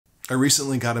I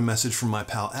recently got a message from my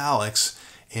pal Alex,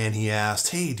 and he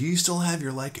asked, hey, do you still have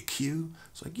your Leica Q?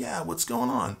 It's like, yeah, what's going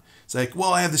on? It's like,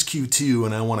 well, I have this Q2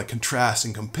 and I want to contrast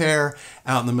and compare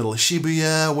out in the middle of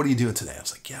Shibuya. What are you doing today? I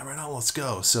was like, yeah, right on, let's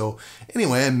go. So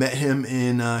anyway, I met him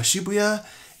in Shibuya,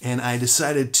 and I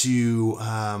decided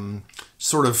to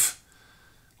sort of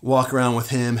walk around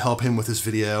with him, help him with his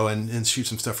video, and shoot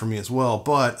some stuff for me as well.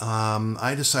 But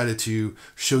I decided to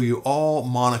show you all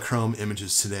monochrome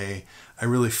images today. I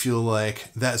really feel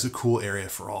like that is a cool area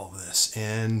for all of this.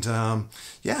 And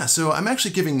yeah, so I'm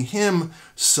actually giving him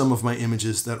some of my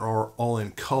images that are all in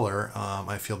color.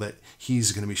 I feel that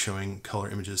he's going to be showing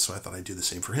color images, so I thought I'd do the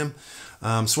same for him.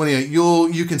 So anyway,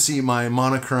 you can see my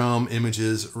monochrome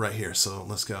images right here. So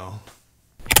let's go.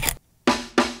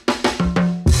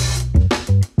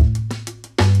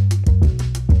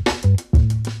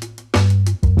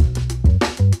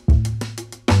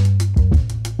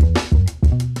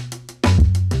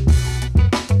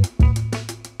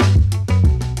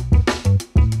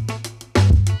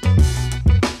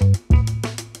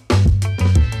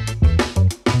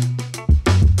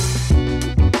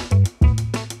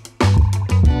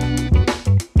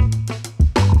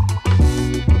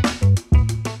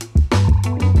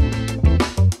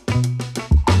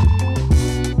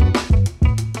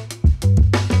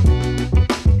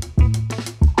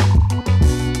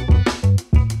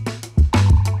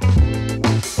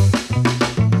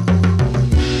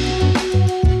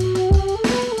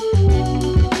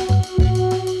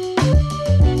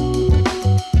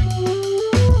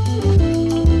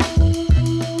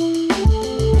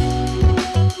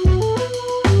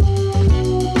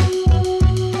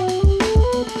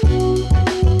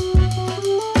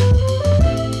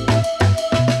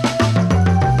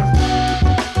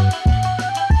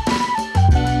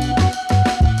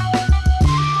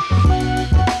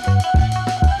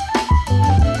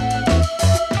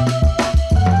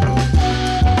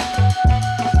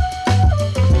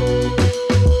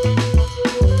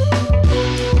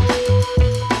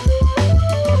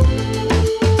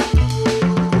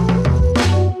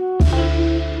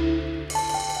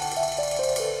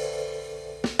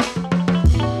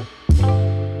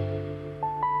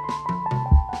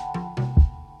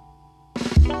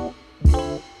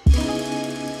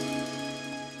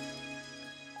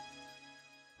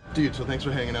 Dude, so thanks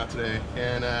for hanging out today,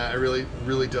 and I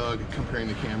really dug comparing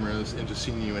the cameras and just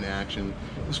seeing you in action.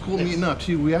 It was cool meeting up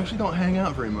too. We actually don't hang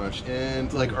out very much,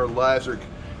 and like our lives are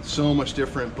so much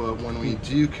different, but when we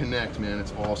do connect, man,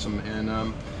 it's awesome. And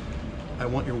I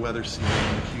want your weather scene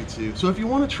on the Q2. So if you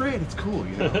want to trade, it's cool,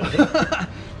 you know.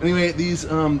 Anyway, these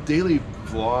daily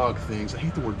vlog things, I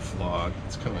hate the word vlog,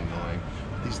 it's kind of annoying.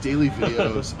 These daily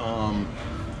videos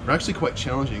are actually quite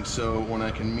challenging. So when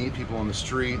I can meet people on the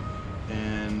street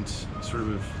and sort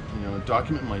of, you know,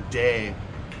 document my day,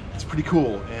 it's pretty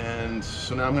cool. And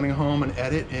so now I'm gonna go home and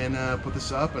edit and put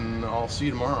this up, and I'll see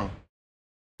you tomorrow.